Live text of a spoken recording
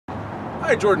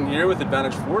Hi, Jordan here with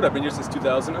Advantage Ford. I've been here since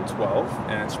 2012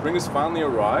 and spring has finally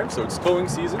arrived, so it's towing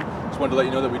season. Just wanted to let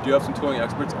you know that we do have some towing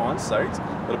experts on site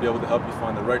that'll be able to help you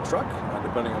find the right truck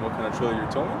depending on what kind of trailer you're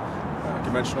towing.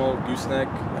 Conventional, gooseneck,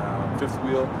 fifth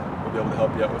wheel, we'll be able to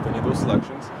help you out with any of those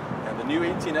selections. And the new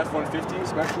 18 F-150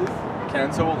 especially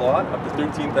can tow a lot, up to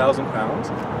 13,000 pounds.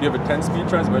 You have a 10-speed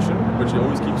transmission, which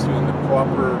always keeps you in the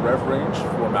proper rev range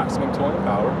for maximum towing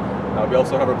power. We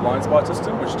also have our blind spot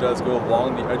system, which does go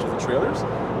along the edge of the trailers,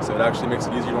 so it actually makes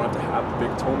it easier. You don't have to have the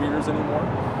big tow meters anymore.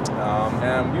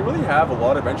 And we really have a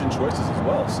lot of engine choices as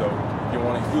well. So if you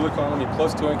want a fuel economy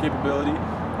plus towing capability,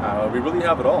 we really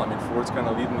have it all. I mean, Ford's kind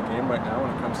of leading the game right now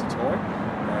when it comes to towing.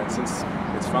 And since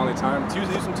it's finally time to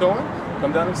do some towing,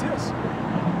 come down and see us.